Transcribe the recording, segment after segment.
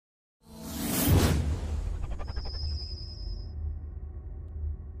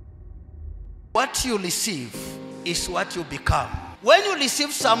What you receive is what you become. When you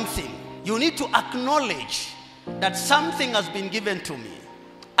receive something, you need to acknowledge that something has been given to me.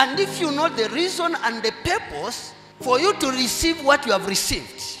 And if you know the reason and the purpose for you to receive what you have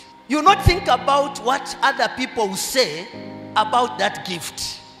received, you not think about what other people will say about that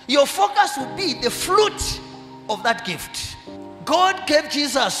gift. Your focus will be the fruit of that gift. God gave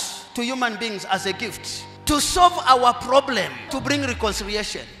Jesus to human beings as a gift to solve our problem, to bring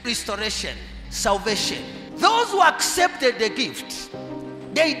reconciliation, restoration, salvation. Those who accepted the gift,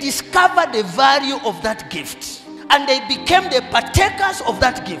 they discovered the value of that gift and they became the partakers of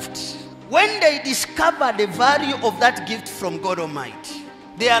that gift. When they discovered the value of that gift from God Almighty,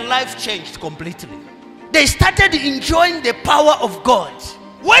 their life changed completely. They started enjoying the power of God.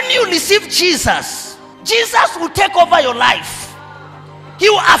 When you receive Jesus, Jesus will take over your life. He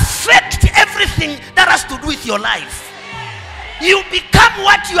will affect everything that has to do with your life. You become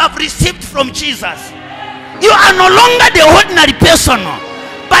what you have received from Jesus. You are no longer the ordinary person,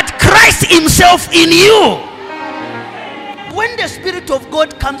 but Christ himself in you. When the Spirit of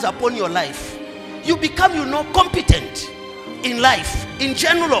God comes upon your life, you become, competent in life, in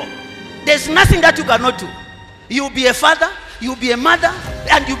general. There's nothing that you cannot do. You'll be a father, you'll be a mother,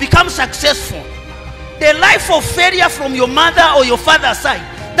 and you become successful. The life of failure from your mother or your father's side,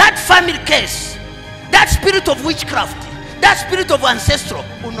 that family case, that spirit of witchcraft, that spirit of ancestral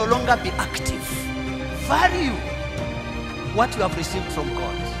will no longer be active. Value what you have received from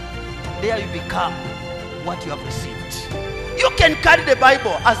God. There you become what you have received. You can carry the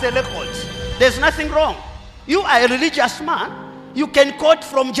Bible as a record. There's nothing wrong. You are a religious man. You can quote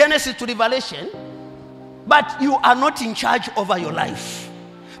from Genesis to Revelation, but you are not in charge over your life.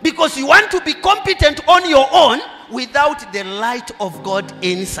 Because you want to be competent on your own without the light of God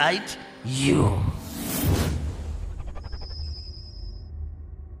inside you.